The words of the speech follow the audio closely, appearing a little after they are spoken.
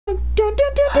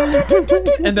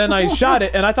and then I shot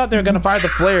it, and I thought they were gonna fire the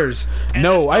flares.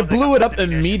 No, I blew it up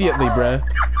immediately, bruh.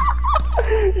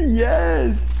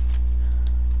 Yes.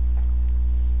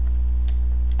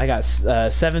 I got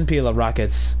 7 peel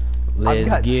rockets. I've Let's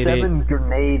got get 7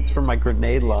 grenades from my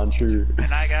grenade launcher.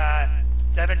 And I got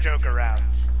 7 Joker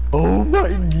rounds. Oh my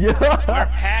We're god.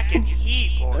 packing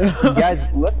heat, boys. Guys,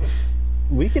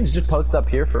 we can just post up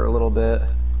here for a little bit.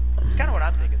 It's kind of what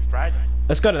I'm thinking. Surprising.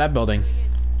 Let's go to that building.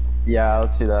 Yeah,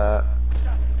 let's do that.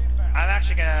 I'm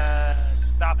actually gonna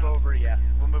stop over. Yeah,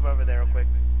 we'll move over there real quick.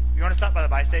 You want to stop by the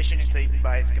buy station until you can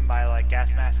buy like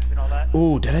gas masks and all that?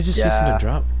 Ooh, did I just see something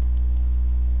drop?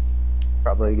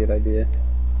 Probably a good idea.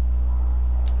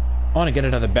 I want to get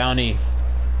another bounty.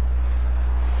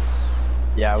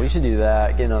 Yeah, we should do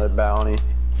that. Get another bounty.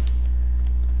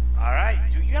 All right,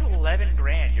 dude, you got 11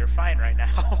 grand. You're fine right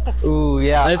now. Ooh,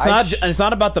 yeah. It's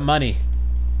not about the money.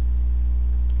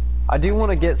 I do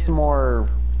want to get some more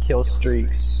kill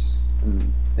streaks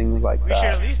and things like We that. should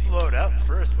at least load up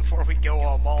first before we go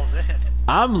all balls in.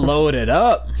 I'm loaded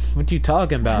up. What you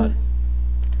talking about?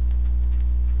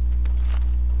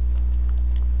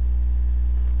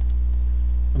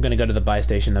 I'm gonna go to the buy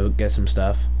station to get some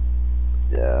stuff.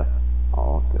 Yeah,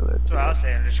 I'll go there That's too. what I was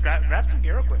saying. Just grab some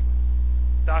gear real quick.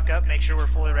 Stock up, make sure we're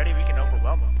fully ready. We can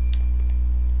overwhelm them.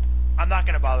 I'm not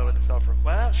gonna bother with the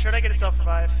well, should I get a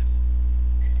self-revive?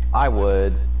 I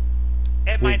would.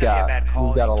 It might not be a bad call.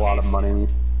 We've got a lot of money. It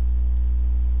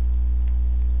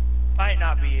might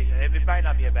not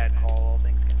be a bad call, all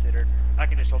things considered. I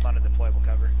can just hold on to deployable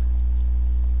cover.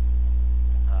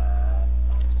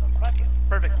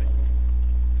 Perfect.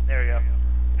 There we go.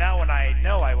 Now when I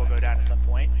know I will go down at some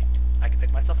point, I can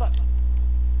pick myself up.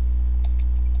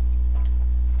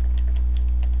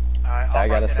 I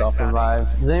got a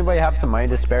self-revive. Does anybody have some money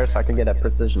to spare so I can get a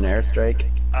precision airstrike?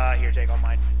 Here, take all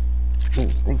mine. Ooh,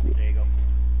 thank you. There you go.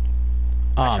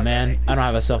 Oh man, I don't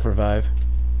have a self revive.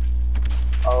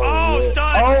 Oh, shit.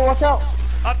 stun! Oh, watch out!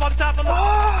 Up on top of the...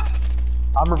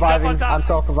 I'm reviving. top. I'm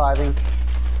self-reviving.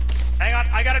 Hang on,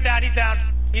 I got him down. He's down.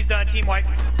 He's done. Team white.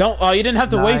 Don't. Oh, you didn't have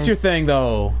to waste your Nice. thing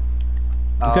though.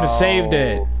 You could have saved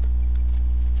it.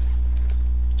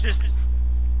 Just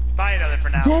buy another for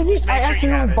now. Dang Just it! I make sure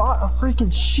you have accidentally it. bought a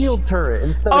freaking shield turret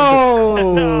instead of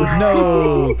Oh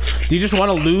no! Do you just want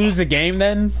to lose the game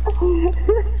then?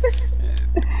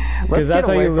 Let's that's get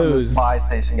how away you from lose. this buy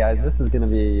station, guys. This is gonna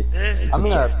be. This is I'm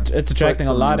gonna. It's attracting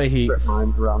a lot of heat. Strip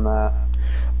mines around that.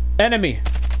 Enemy.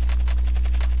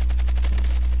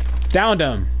 Downed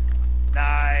him.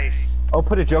 nice. Oh,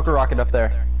 put a Joker rocket up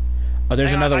there. Oh, there's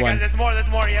Hang on, another one. There's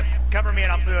more. Yep. Cover me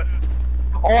and I'll do it.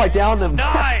 Oh, I downed him.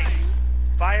 Nice.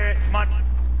 Fire it. Come on.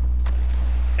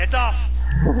 It's off.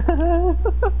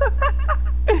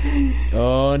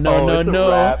 Oh no Oh, no it's a no!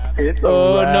 wrap. It's a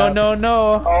Oh wrap. no no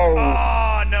no! Oh,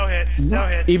 Oh, no hits. No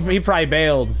hits. He probably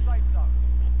bailed.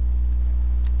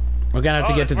 We're gonna have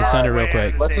to get to the we're center real way out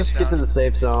quick. of the let's safe just get to zone. the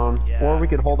safe zone, Yeah. or we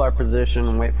could hold our position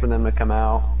and wait for them to come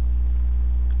out.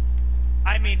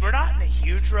 I mean, we're not in a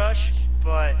huge rush,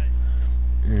 but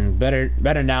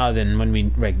Better now than when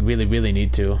we like really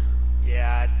need to.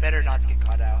 yeah, better not to get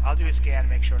caught out. I'll do a scan to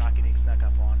make sure we're not getting snuck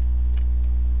up on.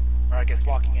 Or I guess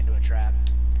walking into a trap.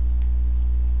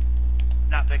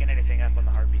 Not picking anything up on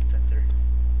the heartbeat sensor.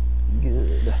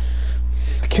 Good.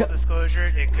 Full disclosure,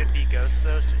 it could be ghosts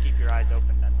though, so keep your eyes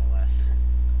open nonetheless.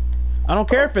 I don't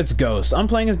care if it's Ghost. I'm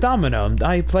playing as Domino.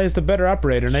 I play as the better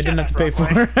operator, and I didn't have to pay for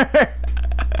it.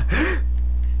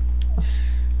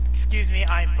 Excuse me,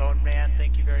 I'm Bone Man,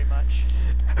 thank you very much.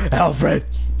 Alfred.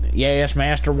 Yes,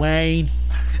 Master Wayne.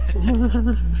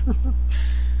 Alright,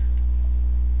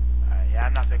 yeah,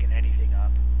 I'm not picking anything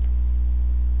up.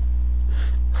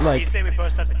 You Like, say we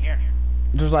post up in here?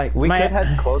 just like We my, could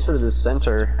head closer to the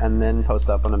center and then post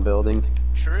up on a building.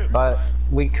 True. But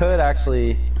we could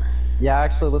actually, yeah,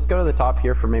 actually, let's go to the top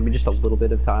here for maybe just a little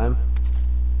bit of time.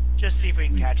 Just see if we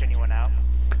can catch anyone out.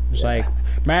 It's like,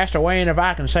 Master Wayne, if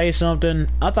I can say something,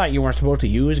 I thought you weren't supposed to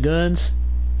use guns.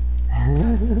 I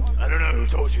don't know who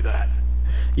told you that.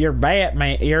 You're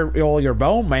Batman. You're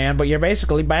Bone Man, but you're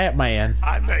basically Batman.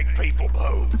 I make people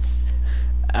bones.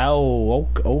 Oh,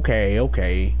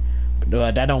 okay.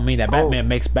 But that don't mean that Batman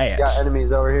makes bats. Got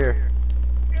enemies over here.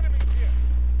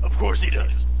 Of course he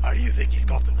does. How do you think he's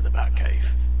got them in the back cave?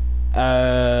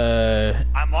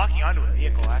 I'm walking onto a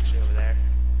vehicle actually over there.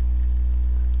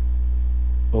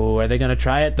 Oh, are they gonna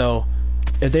try it though?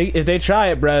 If they try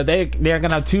it, bro, they're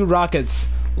gonna have 2 rockets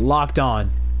locked on.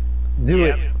 Do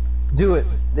Yep. it. Do it.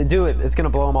 Do it. It's gonna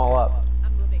blow them all up.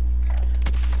 I'm moving.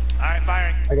 Alright,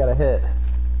 firing. I got a hit.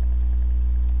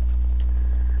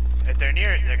 If they're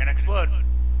near it, they're gonna explode.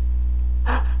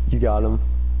 You got him.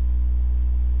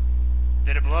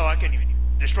 Did it blow? I couldn't even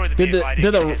destroy the Did vehicle. I the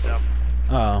didn't get hit, though.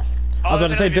 oh, I was about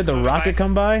to say, did the rocket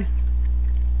come by?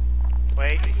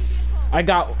 Wait. I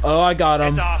got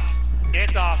him. It's off.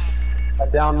 It's off. I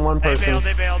downed one They person. bailed.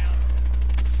 They bailed.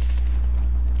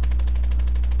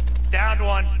 Downed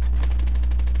one.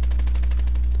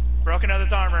 Broke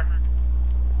another's armor.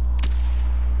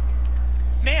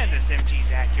 Man, this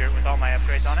MG's accurate with all my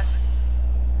upgrades on it.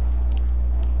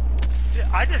 Dude,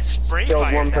 I just spray Killed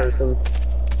fired one that. person.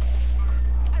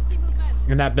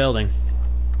 In that building.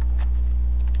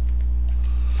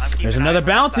 I'm keeping There's eyes another on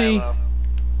the bounty. silo.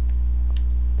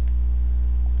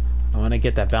 I want to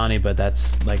get that bounty, but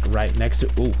that's like right next to.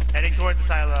 Ooh. Heading towards the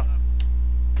silo.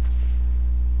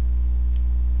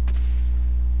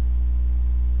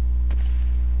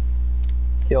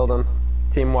 Killed him.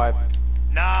 Team wipe.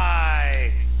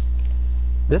 Nice.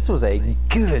 This was a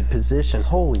good position.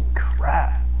 Holy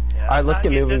crap. Yeah, Alright, let's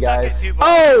get moving, guys.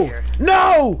 Oh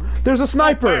no! There's a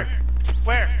sniper.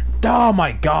 Where? Oh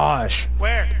my gosh.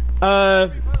 Where?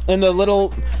 In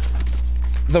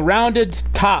the rounded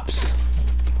tops.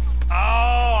 Oh,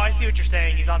 I see what you're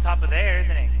saying. He's on top of there,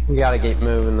 isn't he? We gotta keep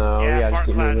moving though. Yeah, we gotta Park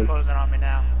keep Cloud's moving. closing on me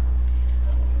now.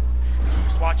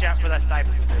 Just watch out for that sniper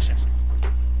position.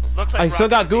 Looks like I still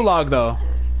got Rocket League. gulag though.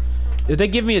 If they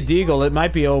give me a deagle, it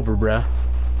might be over, bruh.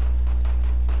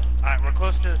 Alright, we're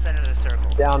close to the center of the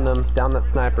circle. Down them. Down that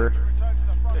sniper.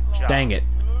 Good job. Dang it.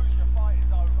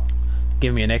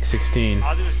 Give me an X16.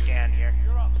 I'll do a scan here.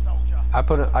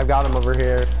 I got him over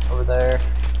here. Over there.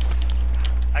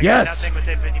 I Yes! got nothing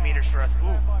within 50 meters for us.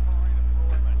 Ooh.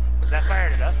 Was that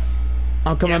fired at us?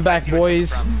 I'm coming Yeah, I back, see where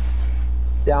it's boys. coming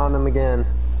from. Down him again.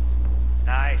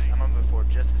 Nice. I'm gonna move forward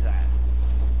just a tad.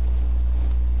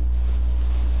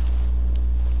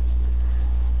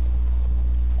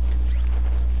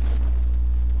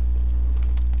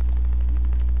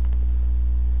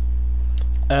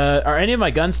 Are any of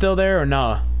my guns still there or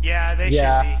no? Yeah, they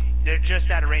Yeah. should be. They're just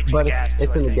out of range of But the gas.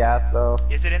 it's too, in I the think. gas though.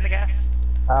 Is it in the gas?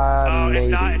 Oh, Maybe.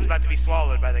 if not, it's about to be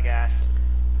swallowed by the gas.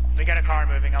 We got a car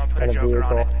moving. I'm gonna put And a a joker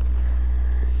on it. vehicle.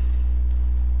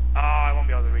 Oh, I won't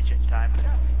be able to reach it in time.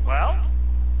 Well,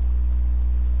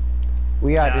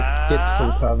 We gotta get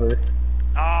some cover.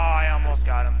 oh, I almost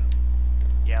got him.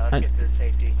 Yeah, let's get to the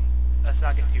safety. Let's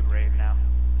not get too brave now.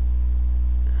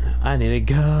 I need a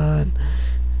gun.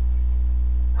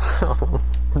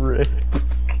 Rick.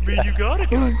 I mean, you got a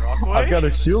gun, Rockway. I've got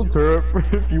a shield turret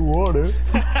if you want it.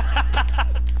 Oh,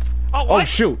 Oh what?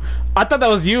 shoot! I thought that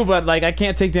was you, but like I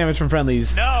can't take damage from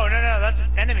friendlies. No, that's an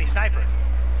enemy sniper.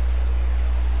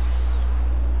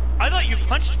 I thought you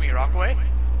punched me, Rockway.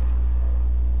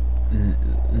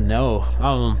 No.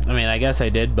 I mean, I guess I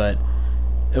did, but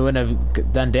it wouldn't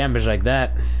have done damage like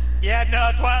that. Yeah, no,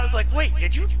 that's why I was like, wait,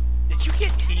 did you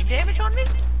get team damage on me?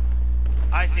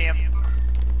 I see him.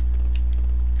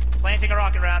 Planting a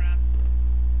rocket round.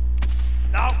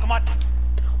 No, come on.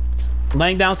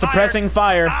 Laying down suppressing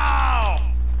fire. Ow!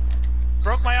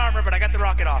 Broke my armor, but I got the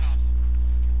rocket off.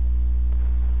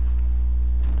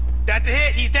 That's a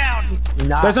hit. He's down.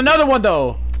 Nah, There's another one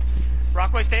though.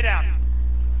 Rockway, stay down.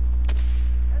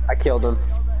 I killed him.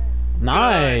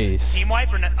 Nice. Team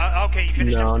wipe or no? Okay, you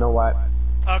finished No, him? no wipe.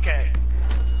 Okay.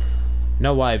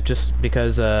 No wipe, just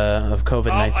because of Oh, I see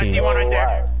COVID-19. one right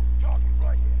there.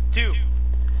 Two.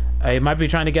 I might be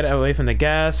trying to get away from the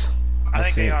gas. I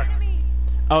think see. they are.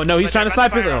 Oh no, he's But trying to they're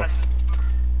snipe about me fire on though. us.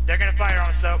 They're gonna fire on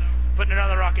us though. Putting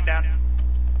another rocket down.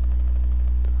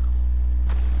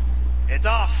 It's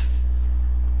off.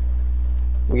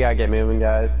 We gotta get moving,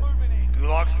 guys.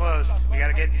 Gulag's closed. We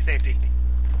gotta get to safety.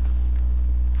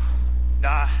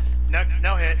 Nah,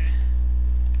 no hit.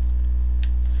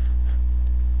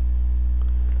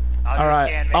 I'll do All a right,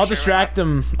 scan, make I'll sure we're distract not-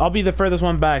 him. I'll be the furthest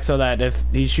one back so that if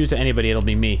he shoots at anybody, it'll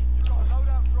be me.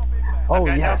 Oh I've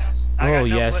got yes. I got Oh,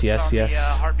 no yes, clips yes, on yes. The,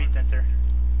 heartbeat sensor.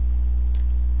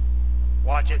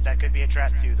 Watch it. That could be a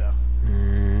trap too, though.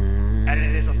 And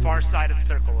it is a far side of the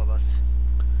circle of us.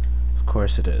 Of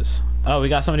course it is. Oh, we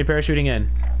got somebody parachuting in.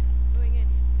 Going in.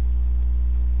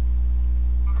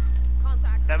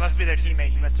 Contact. That must be their teammate.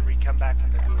 He must have come back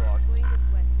from the gulag. Going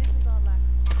this way. Disregard last.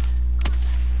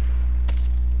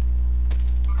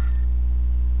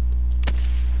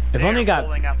 If They only are you got,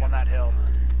 pulling up on that hill.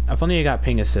 if only you got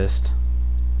ping assist.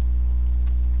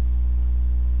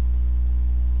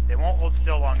 They won't hold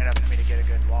still long enough for me to get a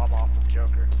good lob off with the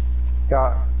Joker.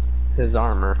 Got his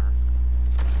armor.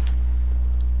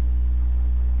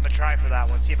 I'm gonna try for that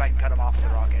one. See if I can cut him off with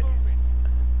the rocket.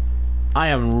 I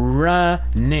am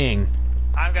running.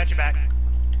 I've got you back.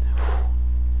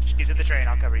 Just get to the train.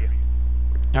 I'll cover you.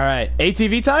 All right,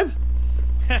 ATV time.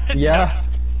 Yeah.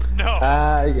 No.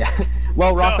 Yeah.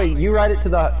 Well, Rafa, you ride it to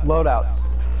the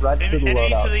loadouts. Ride it to the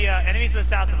Enemies loadouts. to the enemies to the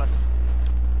south of us.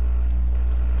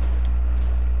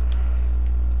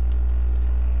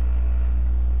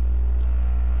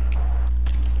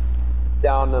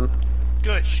 Down them.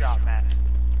 Good shot, Matt.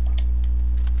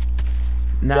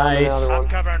 Nice. Other I'm one.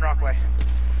 covering Rockway.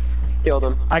 Killed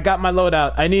him. I got my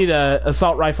loadout. I need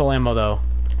assault rifle ammo though.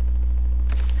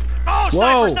 Oh,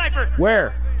 Whoa! sniper!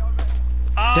 Where?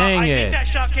 Dang I it. think that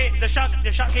shot came. The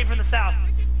shot came from the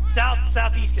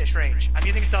southeast-ish range. I'm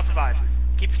using a self-revive.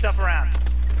 Keep yourself around.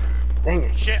 Dang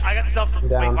it. Shit, I got the self. Wait,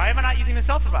 down. why am I not using the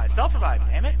self-revive? Self-revive,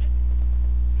 damn it.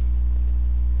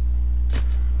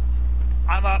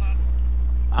 I'm up.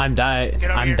 I'm died.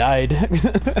 Get over I'm here. died.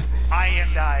 I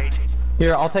am died.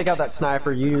 Here, I'll take out that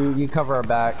sniper. You cover our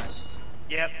backs.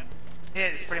 Yep. Yeah,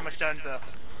 it's pretty much done. So.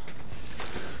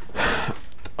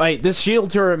 Wait, this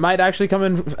shield turret might actually come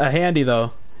in handy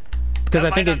though, because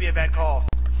That I think might not be a bad call.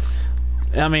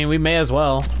 I mean, we may as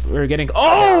well. We're getting.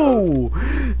 Oh!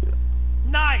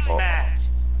 Nice, Matt.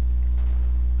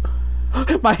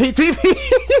 My ATV.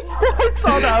 I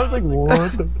saw that. I was like,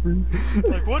 what the freak?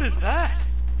 Like, what is that?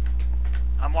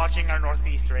 I'm watching our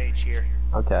northeast range here.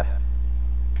 Okay.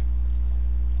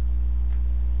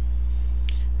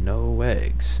 No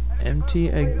eggs. Empty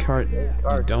egg carton.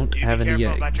 You don't You have be any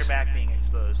careful about your eggs. back being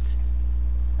exposed.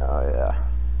 Oh yeah.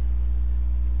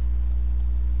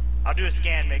 I'll do a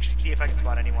scan, see if I can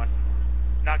spot anyone.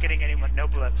 Not getting anyone, no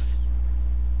blips.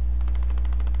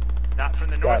 Not from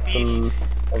the Got northeast. some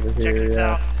over here. Checking the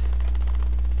Yeah. south.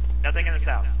 Nothing in the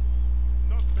south.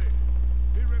 Not safe.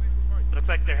 Be ready to fight. Looks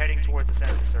like they're heading towards the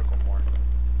center of the circle more.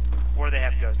 Or they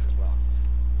have ghosts as well.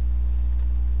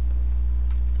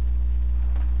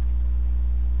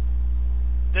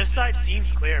 This side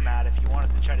seems clear, Matt, if you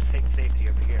wanted to try to take safety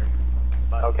over here.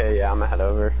 But Okay, yeah, I'm gonna head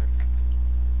over.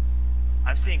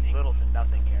 I'm seeing little to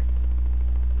nothing here.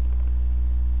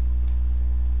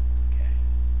 Okay.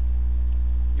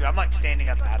 Dude, I'm like standing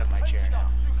up out of my chair now.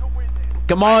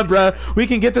 Come on, bruh. We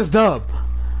can get this dub.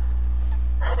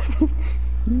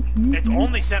 It's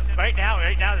only seven right now.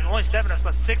 There's only 7 of us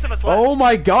left. 6 of us left. Oh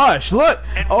my gosh! Look.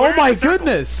 And we're Oh in my the circle.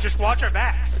 goodness. Just watch our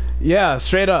backs. Yeah,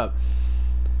 straight up.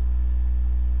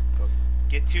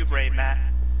 Get too brave, Matt.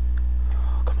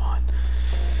 Oh, come on.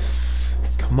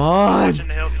 Come on. Watching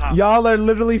the hilltop. Y'all are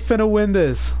literally finna win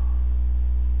this.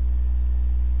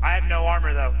 I have no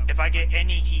armor though. If I get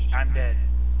any heat, I'm dead.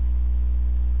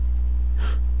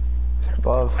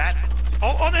 Above. Matt's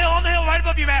on the hill, right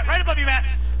above you, Matt. Right above you, Matt.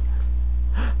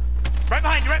 Right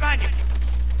behind you.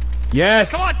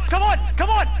 Yes. Come on.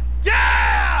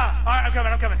 Yeah! All right,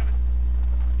 I'm coming.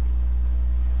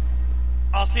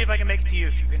 I'll see if I can make it to you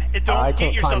if you can. I Don't get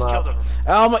can't yourself climb killed up.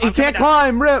 over me. He I'm can't coming down.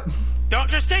 climb. Rip. Don't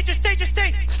just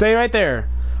stay. Stay right there.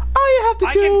 All you have to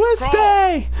I do can is crawl.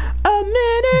 stay a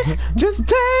minute. Just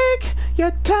take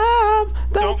your time.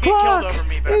 The Don't get killed clock over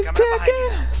me, but I'm is coming up behind you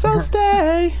ticking. now. So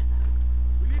stay.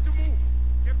 We need to move.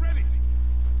 Get ready.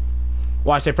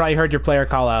 Watch, they probably heard your player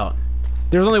call out.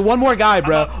 There's only one more guy,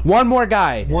 bro. up. One more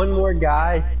guy. One more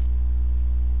guy.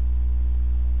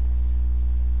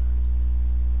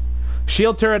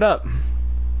 Shield turret up.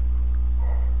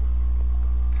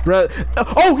 Bro.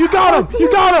 Oh, you got him! You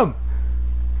got him!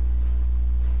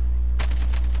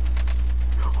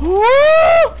 Woo!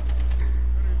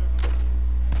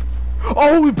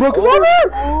 Oh, he broke his armor!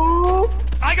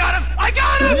 I got him!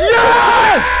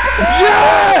 Yes!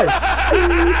 Yes!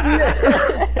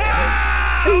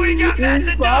 Ah, we got that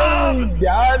the Finally dub!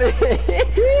 got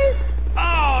it.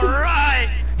 Alright!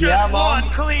 Just Yeah, Mom.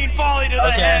 one clean volley to the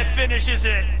Okay. head finishes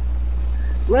it.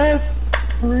 Let's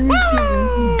freaking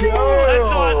go.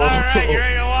 That's one. Alright, you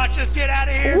ready to watch us get out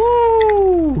of here?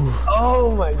 Woo!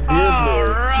 Oh my goodness.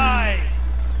 Alright!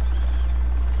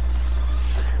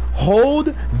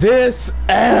 Hold this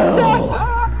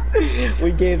L!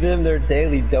 We gave them their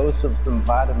daily dose of some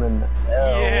vitamin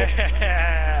L.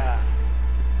 Yeah!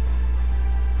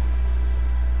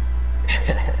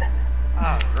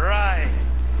 Alright.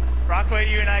 Rockway,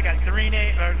 you and I got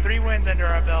 3 wins under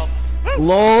our belt.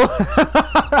 LOL.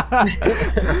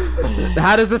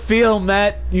 How does it feel,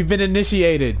 Matt? You've been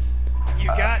initiated. You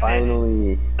got it.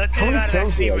 Finally. Let's How do many that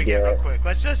kills XP did I we get real get? quick.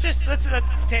 Let's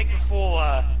take the full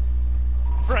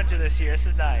brunt of this here. This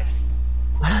is nice.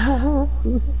 Oh,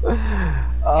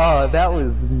 that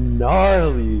was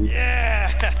gnarly.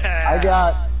 Yeah. I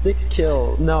got 6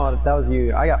 kills. No, that was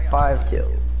you. I got 5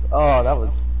 kills. Oh, that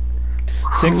was.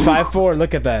 654.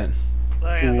 Look at that. Look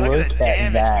at Look the at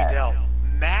damage that. we dealt.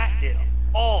 Matt did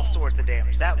all sorts of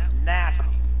damage. That was nasty.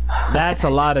 That's a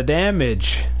lot of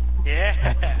damage.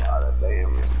 Yeah. A lot of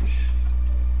damage.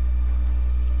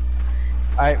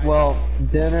 Alright, well,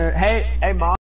 dinner. Hey, mom.